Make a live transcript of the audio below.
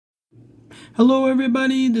Hello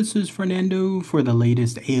everybody, this is Fernando for the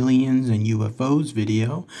latest aliens and UFOs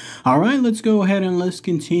video. Alright, let's go ahead and let's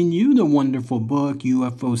continue the wonderful book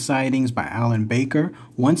UFO Sightings by Alan Baker.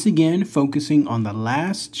 Once again, focusing on the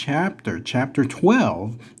last chapter, chapter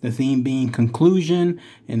 12, the theme being conclusion,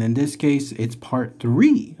 and in this case, it's part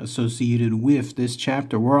 3 associated with this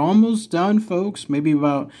chapter. We're almost done, folks, maybe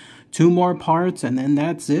about 2 more parts, and then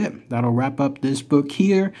that's it. That'll wrap up this book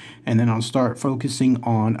here, and then I'll start focusing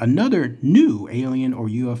on another new alien or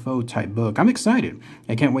UFO type book. I'm excited.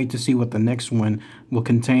 I can't wait to see what the next one will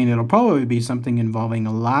contain. It'll probably be something involving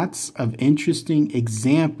lots of interesting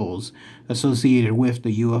examples associated with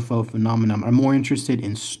the UFO phenomenon. I'm more interested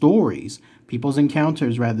in stories, people's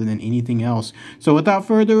encounters, rather than anything else. So without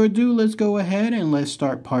further ado, let's go ahead and let's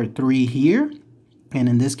start part 3 here. And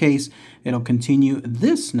in this case, it'll continue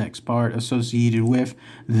this next part associated with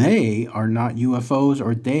they are not UFOs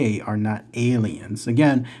or they are not aliens.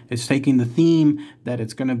 Again, it's taking the theme that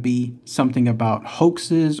it's going to be something about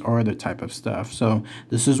hoaxes or other type of stuff. So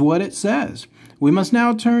this is what it says. We must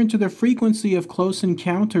now turn to the frequency of close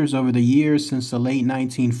encounters over the years since the late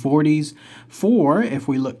 1940s. For, if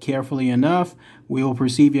we look carefully enough, we will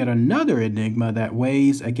perceive yet another enigma that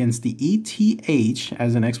weighs against the ETH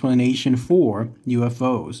as an explanation for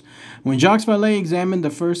UFOs. When Jacques Vallée examined the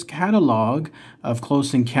first catalog of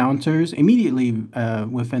close encounters immediately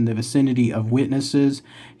within the vicinity of witnesses,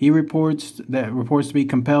 he reports to be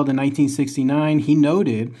compelled in 1969. He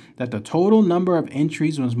noted that the total number of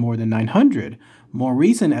entries was more than 900. More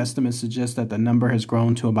recent estimates suggest that the number has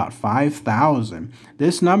grown to about 5,000.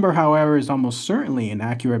 This number, however, is almost certainly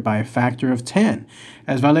inaccurate by a factor of 10.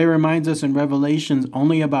 As Vallée reminds us in Revelations,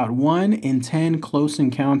 only about 1 in 10 close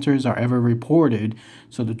encounters are ever reported,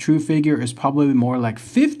 so the true figure is probably more like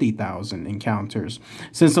 50,000 encounters.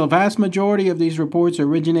 Since the vast majority of these reports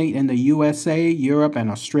originate in the USA, Europe,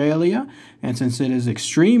 and Australia, and since it is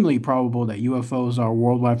extremely probable that UFOs are a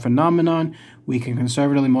worldwide phenomenon, we can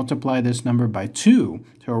conservatively multiply this number by 2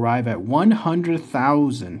 to arrive at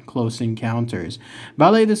 100,000 close encounters.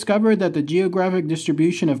 Vallée discovered that the geographic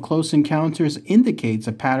distribution of close encounters indicates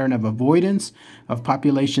a pattern of avoidance of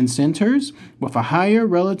population centers with a higher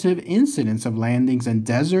relative incidence of landings in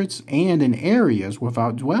deserts and in areas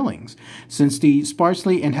without dwellings. Since the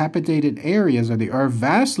sparsely inhabited areas of the Earth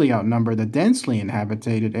vastly outnumber the densely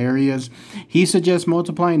inhabited areas, he suggests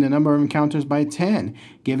multiplying the number of encounters by 10,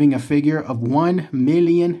 giving a figure of 1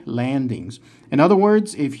 million landings. In other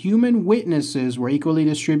words, if human witnesses were equally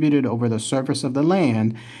distributed over the surface of the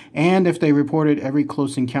land, and if they reported every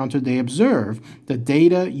close encounter they observed, the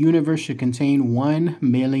data universe should contain 1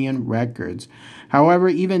 million records. However,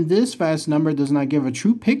 even this vast number does not give a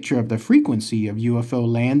true picture of the frequency of UFO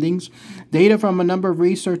landings. Data from a number of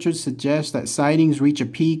researchers suggests that sightings reach a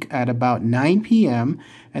peak at about 9 p.m.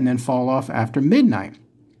 and then fall off after midnight,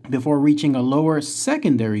 before reaching a lower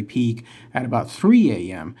secondary peak at about 3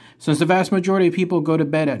 a.m. Since the vast majority of people go to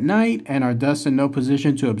bed at night and are thus in no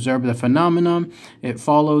position to observe the phenomenon, it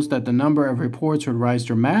follows that the number of reports would rise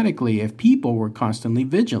dramatically if people were constantly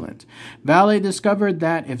vigilant. Vallée discovered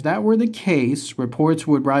that if that were the case, reports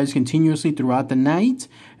would rise continuously throughout the night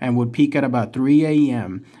and would peak at about 3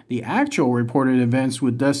 a.m. The actual reported events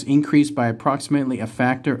would thus increase by approximately a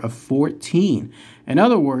factor of 14. In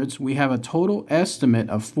other words, we have a total estimate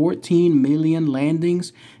of 14 million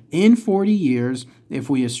landings in 40 years if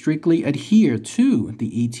we strictly adhere to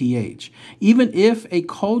the ETH. Even if a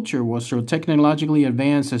culture was so technologically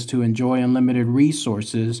advanced as to enjoy unlimited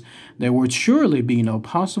resources, there would surely be no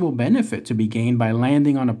possible benefit to be gained by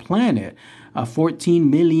landing on a planet 14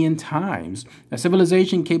 million times. A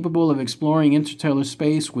civilization capable of exploring interstellar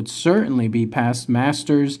space would certainly be past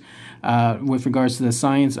masters with regards to the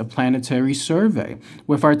science of planetary survey.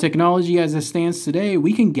 With our technology as it stands today,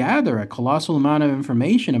 we can gather a colossal amount of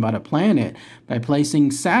information about a planet by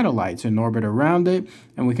placing satellites in orbit around it,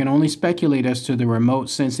 and we can only speculate as to the remote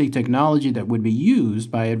sensing technology that would be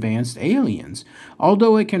used by advanced aliens.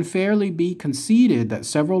 Although it can fairly be conceded that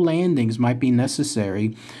several landings might be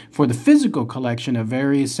necessary for the physical collection of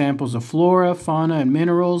various samples of flora, fauna, and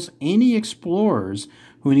minerals, any explorers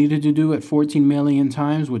who needed to do it 14 million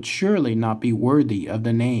times would surely not be worthy of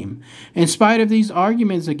the name. In spite of these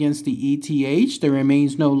arguments against the ETH, there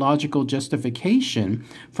remains no logical justification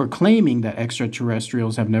for claiming that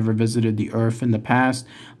extraterrestrials have never visited the Earth in the past.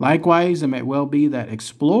 Likewise, it may well be that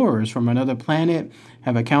explorers from another planet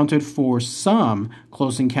have accounted for some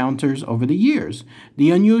close encounters over the years.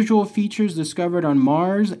 The unusual features discovered on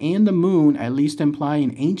Mars and the Moon at least imply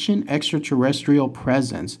an ancient extraterrestrial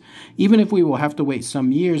presence, even if we will have to wait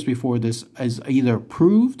some years before this is either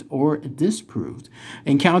proved or disproved.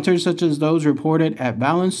 Encounters such as those reported at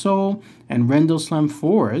Valensole and Rendlesham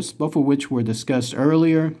Forest, both of which were discussed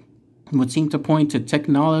earlier, would seem to point to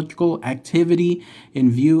technological activity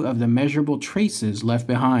in view of the measurable traces left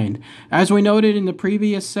behind. As we noted in the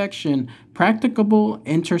previous section, practicable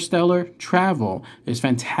interstellar travel is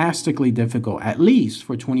fantastically difficult, at least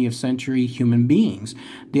for 20th century human beings.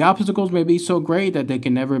 The obstacles may be so great that they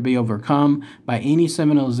can never be overcome by any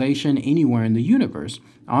civilization anywhere in the universe.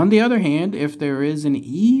 On the other hand, if there is an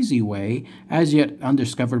easy way, as yet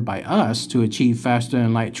undiscovered by us, to achieve faster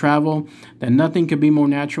than light travel, then nothing could be more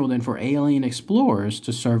natural than for alien explorers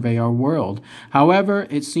to survey our world. However,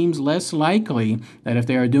 it seems less likely that if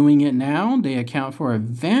they are doing it now, they account for a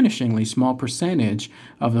vanishingly small percentage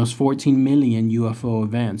of those 14 million UFO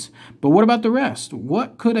events. But what about the rest?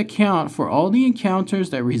 What could account for all the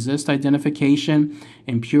encounters that resist identification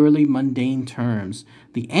in purely mundane terms?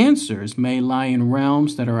 The answers may lie in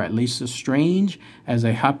realms that are at least as strange as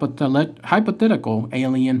a hypothetical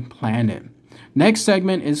alien planet. Next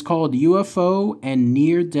segment is called UFO and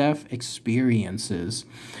near-death experiences.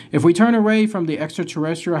 If we turn away from the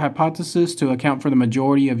extraterrestrial hypothesis to account for the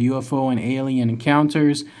majority of UFO and alien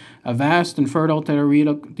encounters, a vast and fertile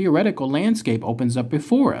theoretical landscape opens up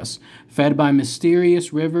before us, fed by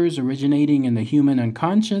mysterious rivers originating in the human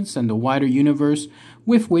unconscious and the wider universe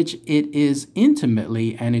with which it is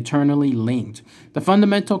intimately and eternally linked. The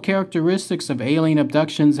fundamental characteristics of alien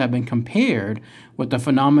abductions have been compared with the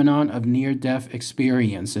phenomenon of near-death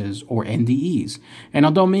experiences, or NDEs. And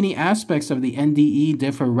although many aspects of the NDE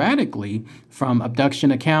differ radically from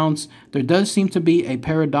abduction accounts, there does seem to be a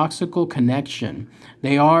paradoxical connection.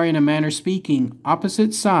 They are, in a manner speaking,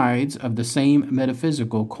 opposite sides of the same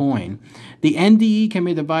metaphysical coin. The NDE can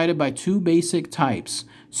be divided by two basic types: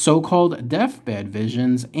 so-called deathbed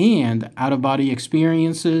visions and out-of-body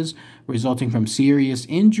experiences resulting from serious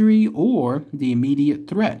injury or the immediate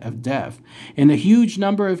threat of death. In the huge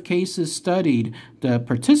number of cases studied, the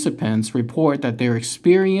participants report that their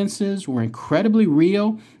experiences were incredibly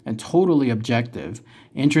real and totally objective.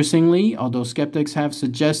 Interestingly, although skeptics have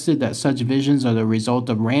suggested that such visions are the result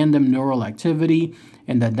of random neural activity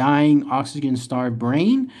in the dying, oxygen-starved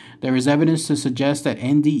brain, there is evidence to suggest that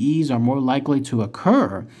NDEs are more likely to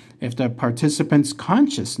occur if the participant's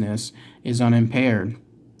consciousness is unimpaired.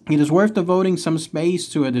 It is worth devoting some space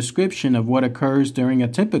to a description of what occurs during a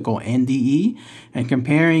typical NDE and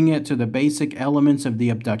comparing it to the basic elements of the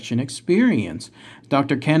abduction experience.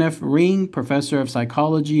 Dr. Kenneth Ring, professor of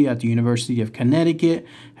psychology at the University of Connecticut,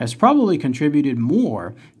 has probably contributed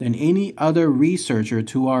more than any other researcher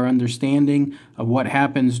to our understanding of what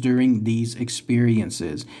happens during these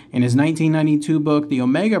experiences. In his 1992 book, The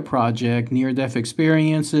Omega Project, Near-Death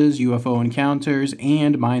Experiences, UFO Encounters,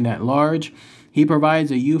 and Mind at Large, he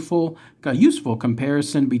provides a useful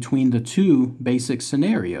comparison between the two basic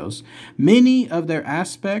scenarios. Many of their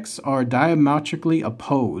aspects are diametrically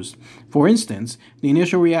opposed. For instance, the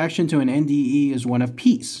initial reaction to an NDE is one of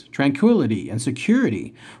peace, tranquility, and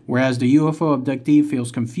security, whereas the UFO abductee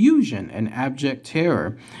feels confusion and abject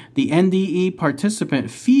terror. The NDE participant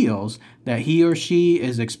feels that he or she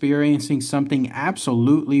is experiencing something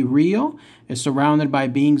absolutely real, is surrounded by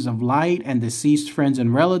beings of light and deceased friends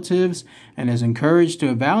and relatives, and is encouraged to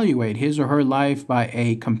evaluate his or her life by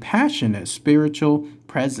a compassionate spiritual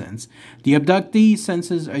presence. The abductee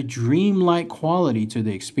senses a dreamlike quality to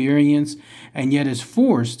the experience and yet is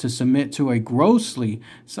forced to submit to a grossly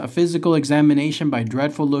physical examination by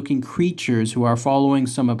dreadful-looking creatures who are following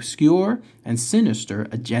some obscure and sinister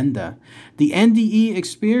agenda. The NDE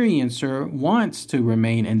experiencer wants to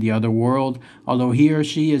remain in the other world, although he or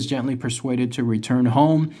she is gently persuaded to return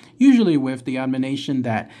home, usually with the admonition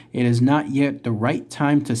that it is not yet the right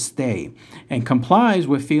time to stay, and complies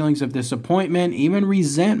with feelings of disappointment, even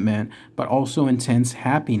resentment, but also intense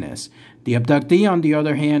happiness. The abductee, on the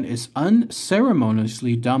other hand, is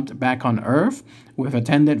unceremoniously dumped back on Earth with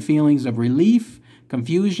attendant feelings of relief,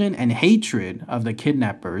 confusion, and hatred of the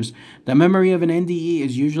kidnappers. The memory of an NDE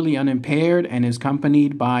is usually unimpaired and is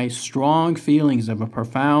accompanied by strong feelings of a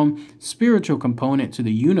profound spiritual component to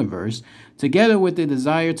the universe, together with the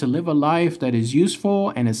desire to live a life that is useful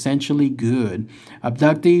and essentially good.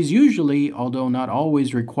 Abductees usually, although not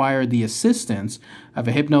always, require the assistance of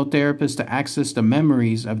a hypnotherapist to access the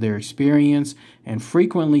memories of their experience and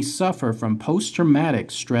frequently suffer from post-traumatic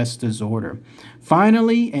stress disorder.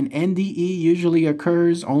 Finally, an NDE usually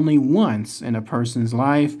occurs only once in a person's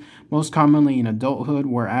life, most commonly in adulthood,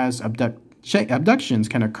 whereas abductions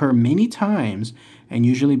can occur many times and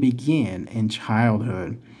usually begin in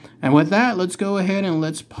childhood. And with that, let's go ahead and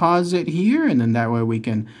let's pause it here, and then that way we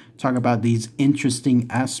can talk about these interesting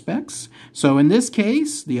aspects. So in this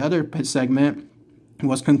case, the other segment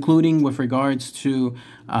was concluding with regards to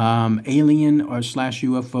alien or slash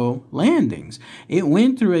UFO landings. It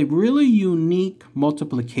went through a really unique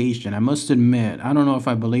multiplication. I must admit, I don't know if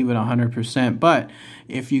I believe it 100%, but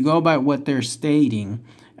if you go by what they're stating,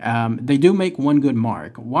 they do make one good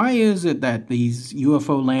mark. Why is it that these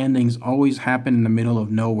UFO landings always happen in the middle of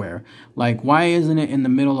nowhere? Like, why isn't it in the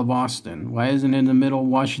middle of Austin? Why isn't it in the middle of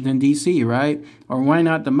Washington, D.C., right? Or why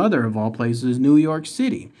not the mother of all places, New York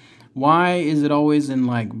City? Why is it always in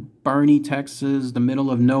like Bernie, Texas, the middle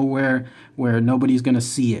of nowhere where nobody's going to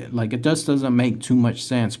see it? Like, it just doesn't make too much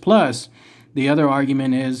sense. Plus, the other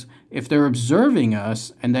argument is if they're observing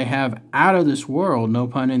us and they have out of this world, no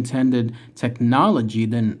pun intended, technology,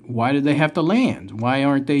 then why do they have to land? Why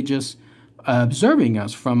aren't they just observing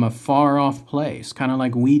us from a far off place, kind of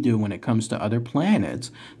like we do when it comes to other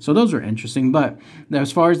planets? So those are interesting. But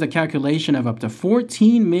as far as the calculation of up to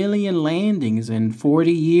 14 million landings in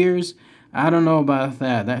 40 years, I don't know about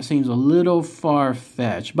that. That seems a little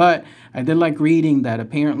far-fetched. But I did like reading that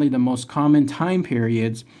apparently the most common time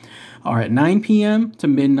periods are at 9 p.m. to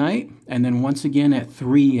midnight, and then once again at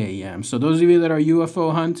 3 a.m. So those of you that are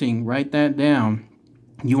UFO hunting, write that down.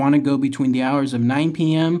 You want to go between the hours of 9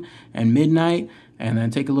 p.m. and midnight, and then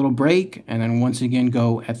take a little break, and then once again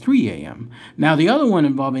go at 3 a.m. Now, the other one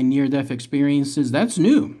involving near-death experiences, that's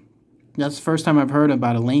new. That's the first time I've heard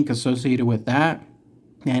about a link associated with that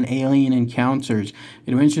and alien encounters.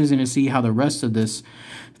 It'll be interesting to see how the rest of this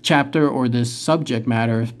chapter or this subject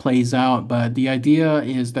matter plays out, but the idea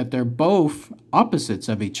is that they're both opposites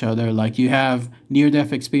of each other. Like, you have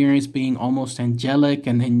near-death experience being almost angelic,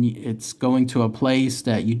 and then it's going to a place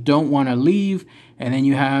that you don't want to leave, and then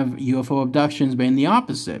you have UFO abductions being the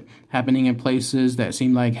opposite, happening in places that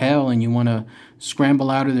seem like hell and you want to scramble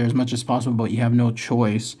out of there as much as possible, but you have no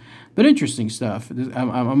choice. But interesting stuff.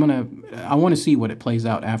 I want to see what it plays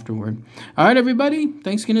out afterward. All right, everybody.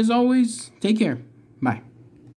 Thanks again as always. Take care. Bye.